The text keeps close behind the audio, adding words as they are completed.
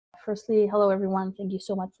Firstly, hello everyone. Thank you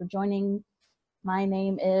so much for joining. My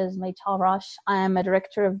name is Meytal Rosh. I am a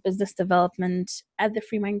director of business development at the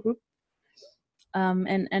FreeMind Group.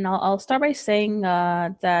 I'll start by saying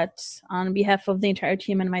that on behalf of the entire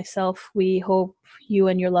team and myself, we hope you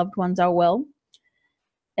and your loved ones are well.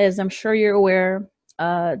 As I'm sure you're aware,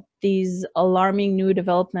 these alarming new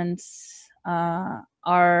developments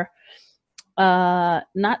are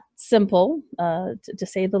not simple, to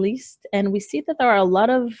say the least. And we see that there are a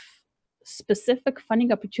lot of specific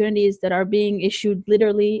funding opportunities that are being issued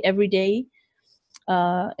literally every day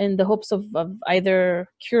in the hopes of either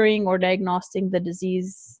curing or diagnosing the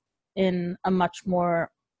disease in a much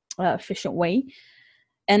more efficient way.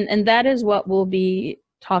 And that is what we'll be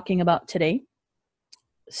talking about today.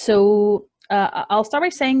 So I'll start by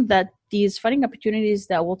saying that these funding opportunities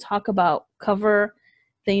that we'll talk about cover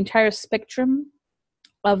the entire spectrum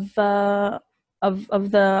of the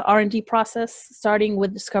R&D process, starting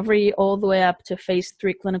with discovery all the way up to phase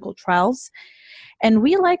 3 clinical trials. And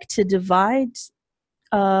we like to divide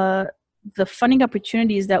the funding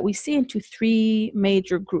opportunities that we see into 3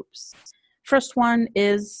 major groups. First one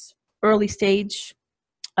is early stage,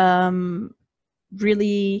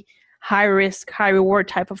 really high risk, high reward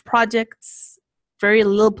type of projects. Very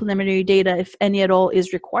little preliminary data, if any at all,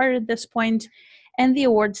 is required at this point. And the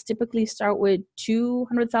awards typically start with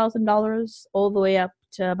 $200,000 all the way up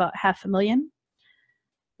to about $500,000.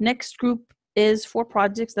 Next group is for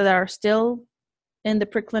projects that are still in the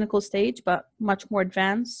preclinical stage, but much more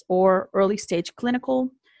advanced or early stage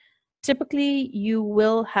clinical. Typically, you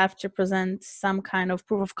will have to present some kind of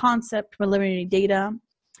proof of concept, preliminary data.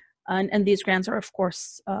 And these grants are, of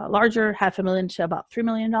course, larger, $500,000 to about $3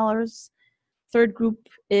 million. Third group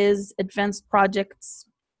is advanced projects.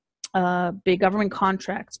 Big government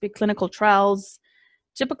contracts, big clinical trials,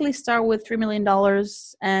 typically start with $3 million,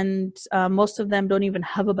 and most of them don't even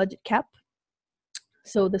have a budget cap.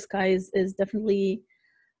 So the sky is definitely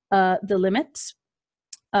the limit.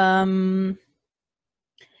 And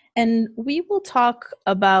we will talk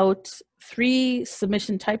about 3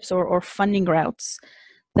 submission types or funding routes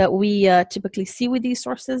that we typically see with these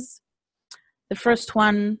sources. The first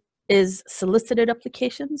one is solicited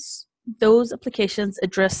applications. Those applications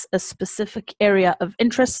address a specific area of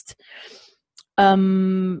interest.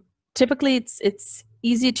 Typically, it's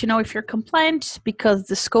easy to know if you're compliant because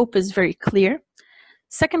the scope is very clear.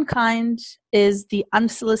 Second kind is the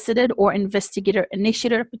unsolicited or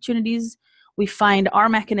investigator-initiated opportunities. We find R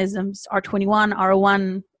mechanisms, R21,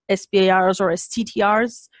 R01, SBARs, or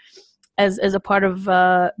STTRs as a part of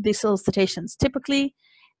these solicitations typically.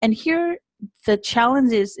 And here, the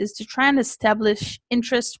challenge is to try and establish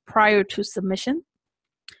interest prior to submission.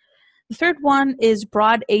 The third one is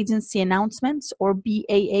broad agency announcements, or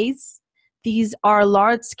BAAs. These are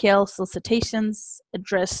large-scale solicitations,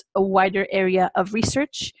 address a wider area of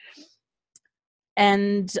research.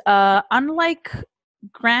 And unlike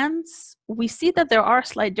grants, we see that there are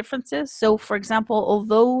slight differences. So, for example,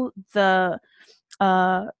 although the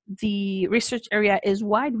research area is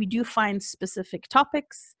wide, we do find specific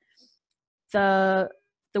topics. The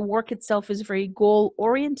work itself is very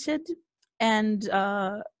goal-oriented and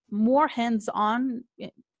more hands-on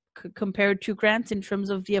compared to grants in terms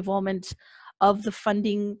of the involvement of the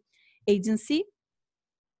funding agency.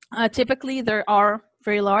 Typically, they are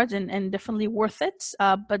very large and definitely worth it,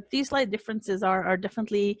 but these slight differences are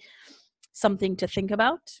definitely something to think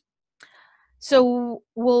about. So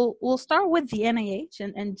we'll start with the NIH,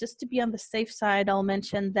 and just to be on the safe side, I'll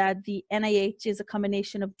mention that the NIH is a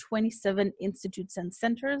combination of 27 institutes and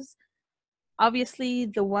centers. Obviously,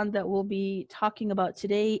 the one that we'll be talking about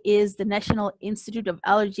today is the National Institute of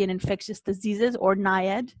Allergy and Infectious Diseases, or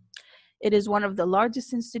NIAID. It is one of the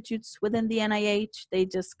largest institutes within the NIH. They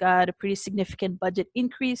just got a pretty significant budget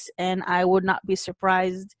increase, and I would not be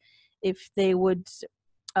surprised if they would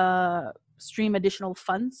stream additional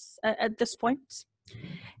funds at this point.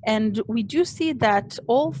 And we do see that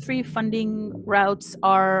all 3 funding routes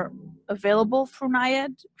are available through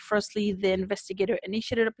NIAID. Firstly, the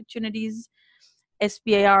investigator-initiated opportunities,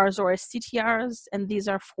 SBARs or STTRs, and these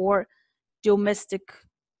are for domestic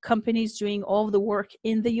companies doing all of the work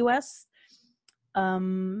in the US.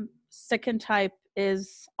 Second type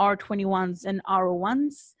is R21s and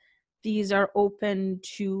R01s. These are open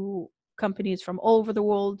to companies from all over the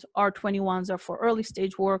world. R21s are for early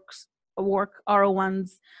stage work.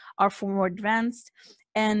 R01s are for more advanced.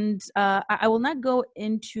 And I will not go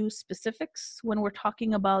into specifics when we're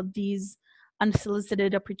talking about these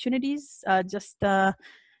unsolicited opportunities, just to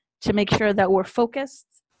make sure that we're focused.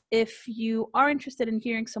 If you are interested in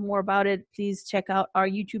hearing some more about it, please check out our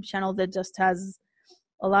YouTube channel that just has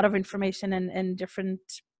a lot of information and different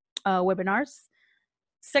webinars.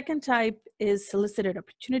 Second type is solicited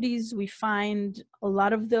opportunities. We find a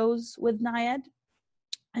lot of those with NIAID,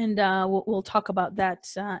 and we'll talk about that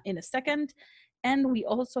in a second. And we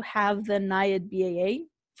also have the NIAID BAA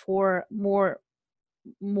for more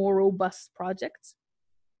robust projects.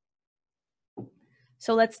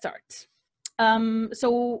 So let's start.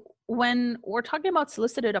 So when we're talking about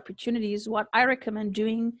solicited opportunities, what I recommend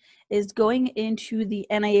doing is going into the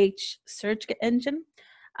NIH search engine.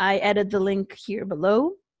 I added the link here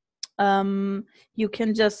below. You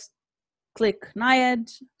can just click NIAID,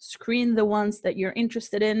 screen the ones that you're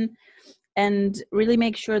interested in, and really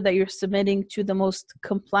make sure that you're submitting to the most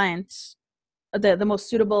compliant, the most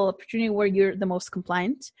suitable opportunity where you're the most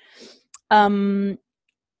compliant. And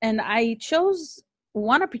I chose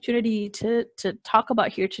one opportunity to talk about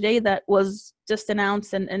here today that was just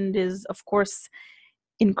announced and is, of course,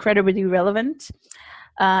 incredibly relevant.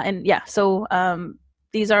 And yeah, so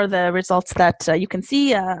these are the results that you can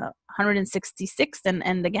see, 166,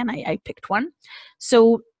 and again, I picked one.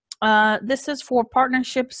 So this is for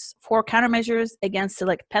partnerships for countermeasures against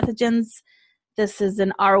select pathogens. This is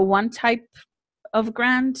an R1 type of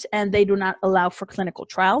grant, and they do not allow for clinical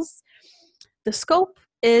trials. The scope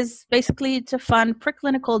is basically to fund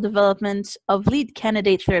preclinical development of lead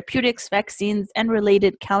candidate therapeutics, vaccines, and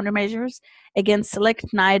related countermeasures against select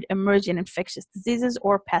NIAID emerging infectious diseases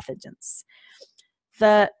or pathogens.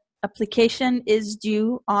 The application is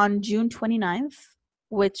due on June 29th,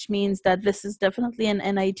 which means that this is definitely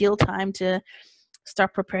an ideal time to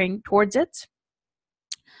start preparing towards it.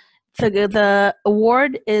 The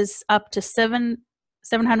award is up to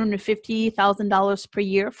 $750,000 per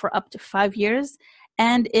year for up to 5 years.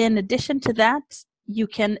 And in addition to that, you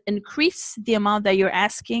can increase the amount that you're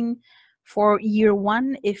asking for year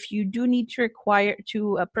one if you do need to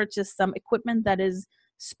purchase some equipment that is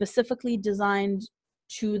specifically designed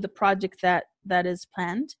to the project that is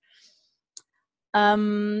planned.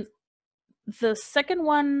 The second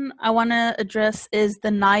one I want to address is the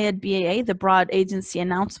NIAID BAA, the broad agency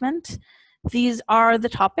announcement. These are the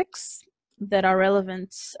topics that are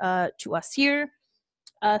relevant to us here.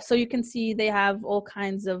 So you can see they have all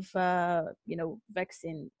kinds of,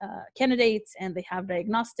 vaccine candidates, and they have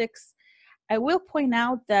diagnostics. I will point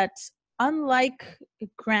out that unlike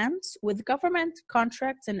grants with government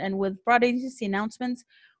contracts and with broad agency announcements,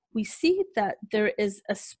 we see that there is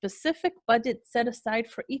a specific budget set aside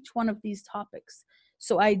for each one of these topics.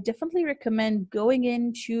 So I definitely recommend going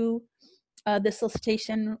into the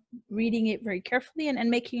solicitation, reading it very carefully,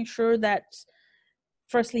 and making sure that,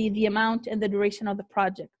 firstly, the amount and the duration of the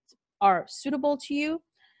project are suitable to you,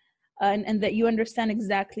 and that you understand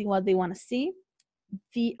exactly what they want to see.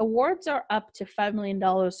 The awards are up to $5 million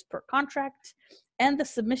per contract, and the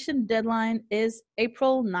submission deadline is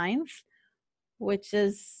April 9th, which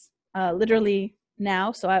is literally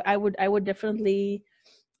now. So I would definitely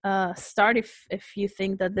start if you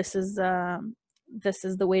think that this is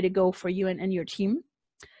the way to go for you and your team.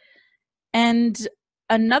 And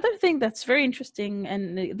another thing that's very interesting,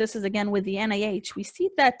 and this is again with the NIH, we see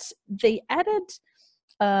that they added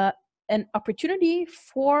an opportunity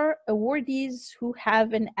for awardees who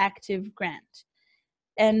have an active grant.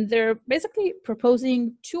 And they're basically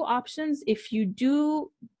proposing two options if you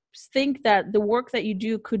do think that the work that you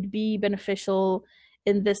do could be beneficial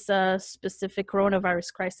in this specific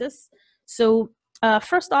coronavirus crisis. So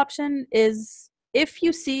first option is if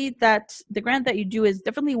you see that the grant that you do is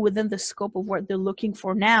definitely within the scope of what they're looking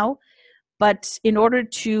for now, but in order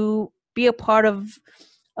to be a part of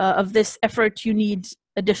this effort, you need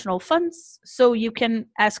additional funds. So you can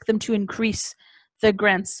ask them to increase the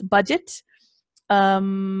grant's budget.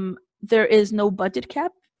 There is no budget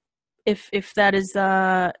cap if that is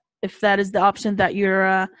the option that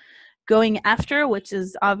you're going after, which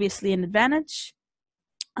is obviously an advantage,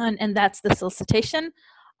 and that's the solicitation.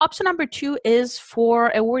 Option number two is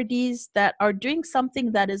for awardees that are doing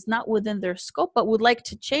something that is not within their scope, but would like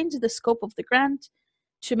to change the scope of the grant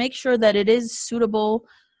to make sure that it is suitable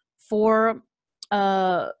for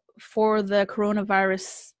the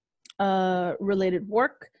coronavirus related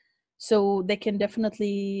work. So they can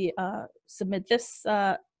definitely submit this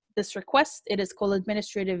request. It is called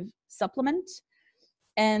administrative supplement.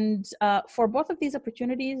 And for both of these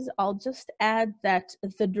opportunities, I'll just add that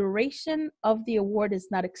the duration of the award is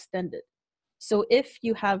not extended. So if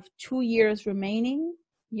you have 2 years remaining,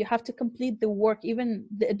 you have to complete the work, even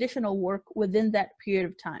the additional work, within that period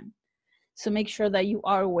of time. So make sure that you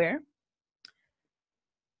are aware.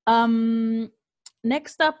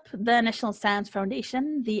 Next up, the National Science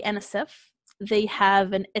Foundation, the NSF. They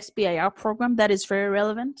have an SBIR program that is very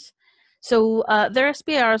relevant. So their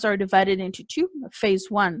SPRs are divided into two: phase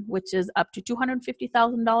one, which is up to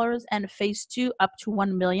 $250,000, and phase two up to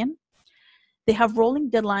 $1 million. They have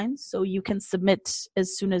rolling deadlines, so you can submit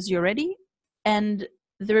as soon as you're ready. And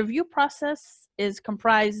the review process is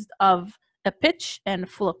comprised of a pitch and a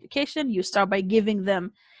full application. You start by giving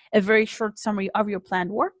them a very short summary of your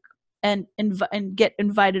planned work and get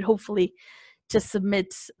invited, hopefully, to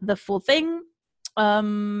submit the full thing.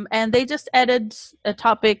 And they just added a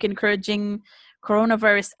topic encouraging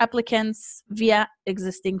coronavirus applicants via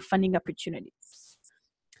existing funding opportunities.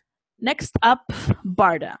 Next up,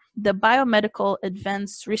 BARDA, the Biomedical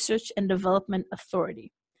Advanced Research and Development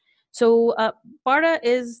Authority. So BARDA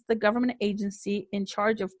is the government agency in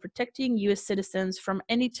charge of protecting US citizens from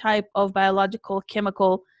any type of biological,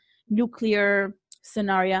 chemical, nuclear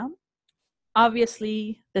scenario.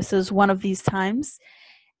 Obviously, this is one of these times.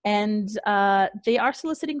 And they are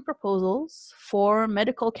soliciting proposals for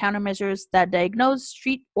medical countermeasures that diagnose,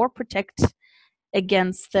 treat, or protect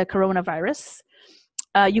against the coronavirus.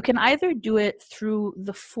 You can either do it through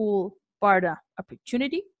the full BARDA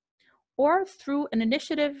opportunity or through an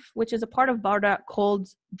initiative which is a part of BARDA called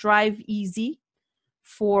Drive Easy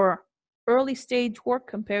for early stage work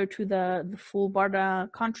compared to the full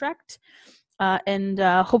BARDA contract, and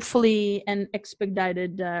hopefully an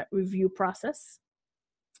expedited review process.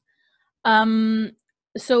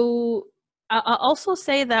 So I'll also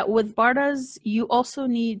say that with BARDAs, you also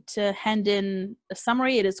need to hand in a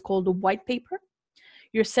summary. It is called a white paper.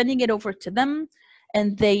 You're sending it over to them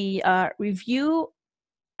and they review.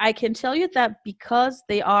 I can tell you that because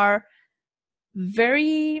they are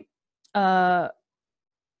very,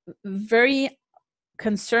 very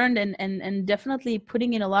concerned and definitely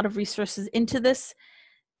putting in a lot of resources into this,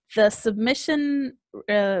 the submission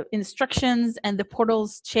instructions and the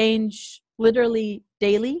portals change literally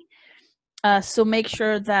daily. So make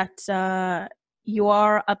sure that you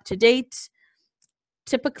are up to date.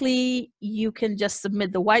 Typically, you can just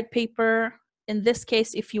submit the white paper. In this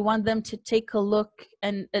case, if you want them to take a look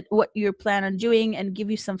at what you plan on doing and give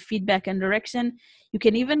you some feedback and direction, you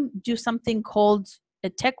can even do something called a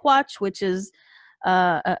tech watch, which is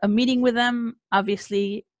a meeting with them,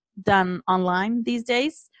 obviously done online these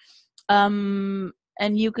days. And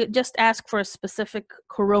you could just ask for a specific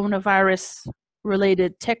coronavirus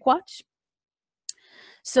related tech watch.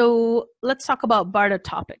 So let's talk about BARDA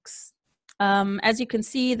topics. As you can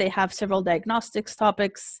see, they have several diagnostics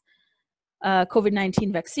topics: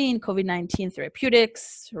 COVID-19 vaccine, COVID-19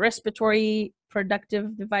 therapeutics, respiratory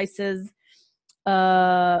productive devices,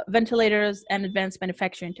 ventilators, and advanced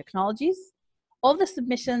manufacturing technologies. All the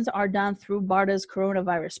submissions are done through BARDA's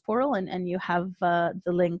coronavirus portal, and you have the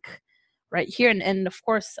link right here. And of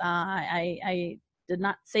course, I did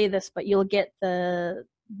not say this, but you'll get the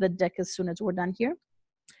deck as soon as we're done here.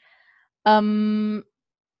 And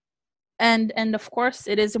of course,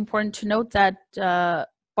 it is important to note that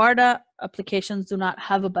BARDA applications do not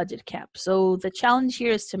have a budget cap. So the challenge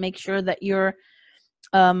here is to make sure that you're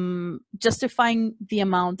justifying the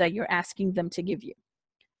amount that you're asking them to give you.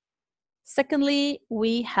 Secondly,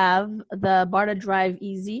 we have the BARDA Drive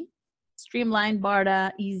Easy, streamlined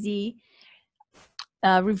BARDA Easy,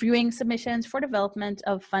 reviewing submissions for development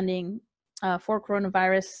of funding for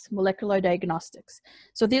coronavirus molecular diagnostics.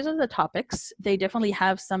 So these are the topics. They definitely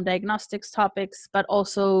have some diagnostics topics, but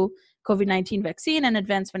also COVID-19 vaccine and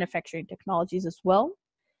advanced manufacturing technologies as well.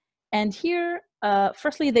 And here,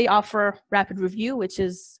 firstly, they offer rapid review, which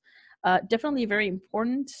is definitely very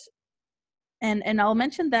important. And I'll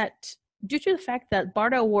mention that due to the fact that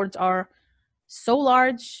BARDA awards are so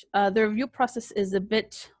large, the review process is a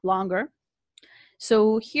bit longer.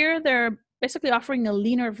 So here they're basically offering a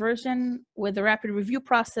leaner version with a rapid review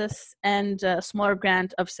process and a smaller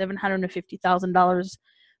grant of $750,000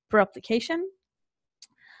 per application.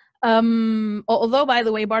 Although, by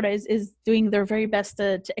the way, BARDA is doing their very best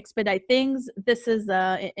to expedite things, this is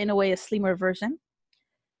in a way a slimmer version.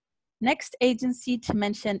 Next agency to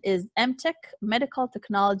mention is MTech, Medical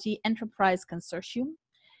Technology Enterprise Consortium.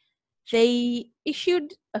 They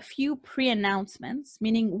issued a few pre-announcements,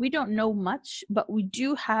 meaning we don't know much, but we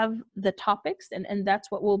do have the topics, and that's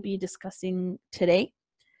what we'll be discussing today.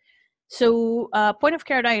 So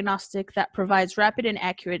point-of-care diagnostic that provides rapid and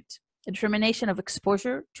accurate determination of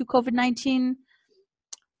exposure to COVID-19,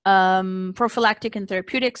 prophylactic and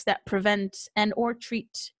therapeutics that prevent and or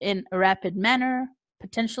treat in a rapid manner,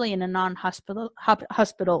 potentially in a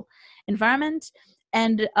non-hospital environment.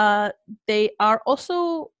 And they are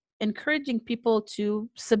also encouraging people to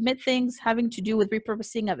submit things having to do with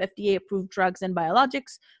repurposing of FDA-approved drugs and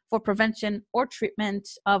biologics for prevention or treatment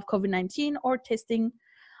of COVID-19 or testing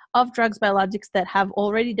of drugs, biologics that have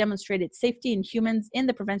already demonstrated safety in humans in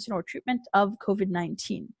the prevention or treatment of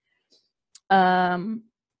COVID-19.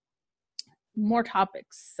 More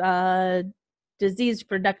topics. Disease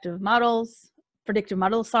predictive models,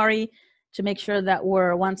 to make sure that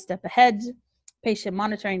we're one step ahead, patient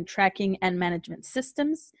monitoring, tracking, and management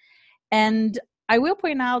systems. And I will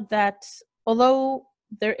point out that although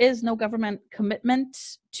there is no government commitment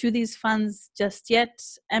to these funds just yet,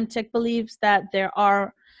 MTech believes that there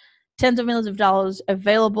are tens of millions of dollars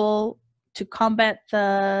available to combat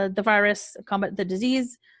the virus, combat the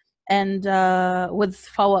disease, and with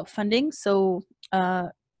follow-up funding. So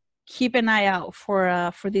keep an eye out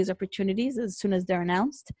for these opportunities as soon as they're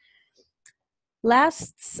announced.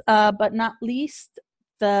 Last but not least,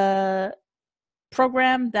 the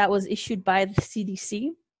program that was issued by the CDC.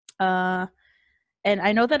 And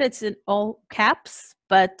I know that it's in all caps,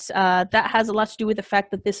 but that has a lot to do with the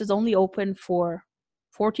fact that this is only open for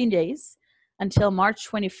 14 days until March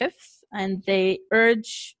 25th. And they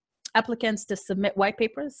urge applicants to submit white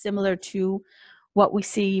papers similar to what we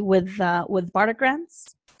see with BARDA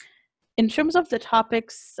grants. In terms of the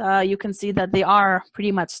topics, you can see that they are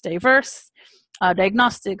pretty much diverse.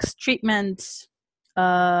 Diagnostics, treatment,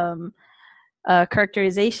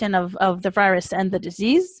 characterization of the virus and the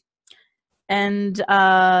disease. And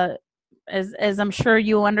as I'm sure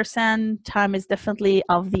you understand, time is definitely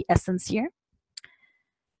of the essence here.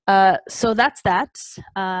 So that's that.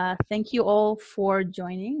 Thank you all for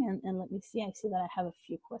joining. And let me see, I see that I have a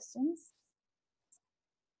few questions.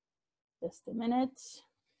 Just a minute.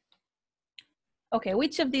 Okay,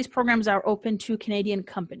 which of these programs are open to Canadian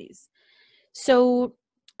companies? So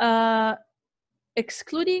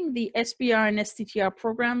excluding the SBR and STTR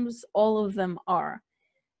programs, all of them are.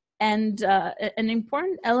 And an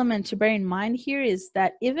important element to bear in mind here is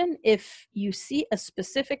that even if you see a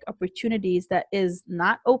specific opportunities that is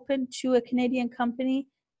not open to a Canadian company,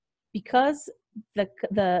 because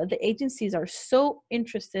the agencies are so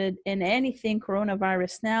interested in anything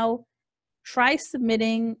coronavirus now, try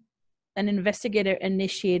submitting an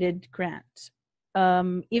investigator-initiated grant.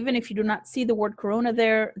 Even if you do not see the word corona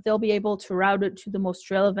there, they'll be able to route it to the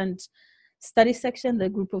most relevant study section, the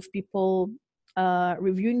group of people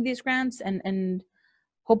reviewing these grants, and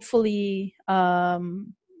hopefully,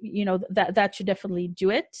 you know, that should definitely do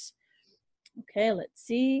it. Okay, let's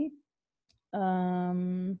see.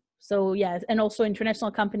 So yeah, and also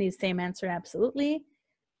international companies, same answer, absolutely.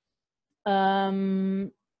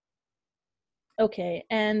 Okay,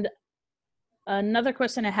 and another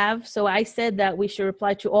question I have, so I said that we should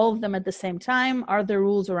reply to all of them at the same time. Are there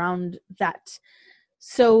rules around that?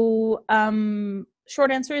 So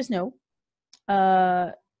short answer is no.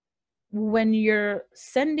 When you're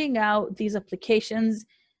sending out these applications,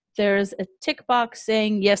 there's a tick box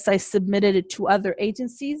saying, yes, I submitted it to other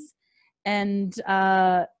agencies. And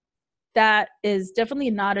that is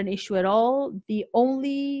definitely not an issue at all. The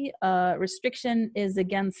only restriction is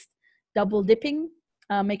against double dipping,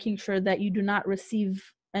 making sure that you do not receive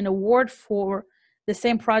an award for the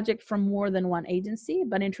same project from more than one agency.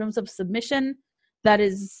 But in terms of submission, that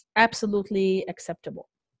is absolutely acceptable.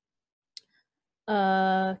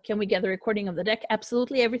 Can we get the recording of the deck?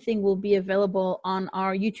 Absolutely. Everything will be available on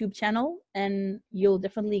our YouTube channel, and you'll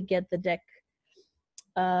definitely get the deck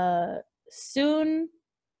soon.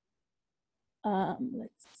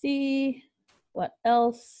 Let's see what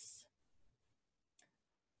else.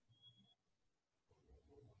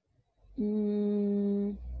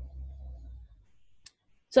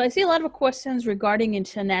 So I see a lot of questions regarding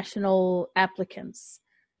international applicants.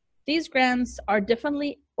 These grants are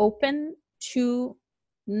definitely open to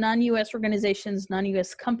non-US organizations,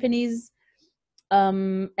 non-US companies,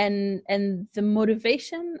 and the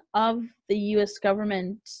motivation of the US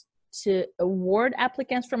government to award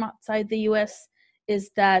applicants from outside the US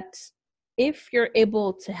is that if you're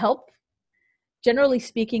able to help, generally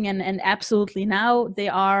speaking, and absolutely now, they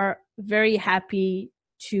are very happy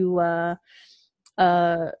to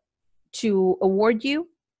award you.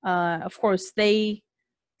 Of course, they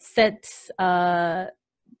set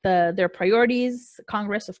their priorities,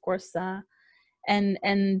 Congress, of course,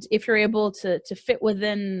 and if you're able to fit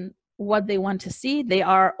within what they want to see, they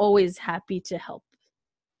are always happy to help.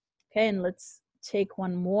 Okay, and let's take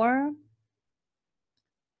one more.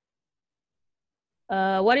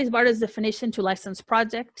 What is BARDA's definition to licensed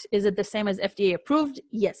project? Is it the same as FDA approved?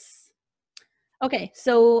 Yes. Okay,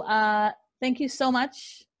 so thank you so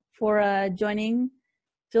much for joining.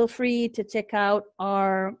 Feel free to check out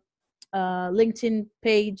our LinkedIn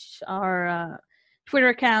page, our Twitter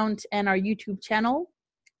account, and our YouTube channel.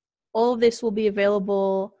 All of this will be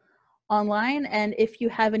available online, and if you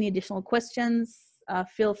have any additional questions,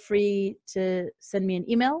 feel free to send me an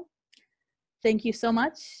email. Thank you so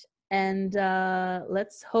much. And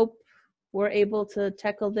let's hope we're able to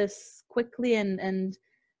tackle this quickly and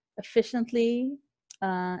efficiently.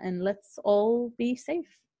 And let's all be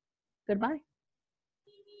safe. Goodbye.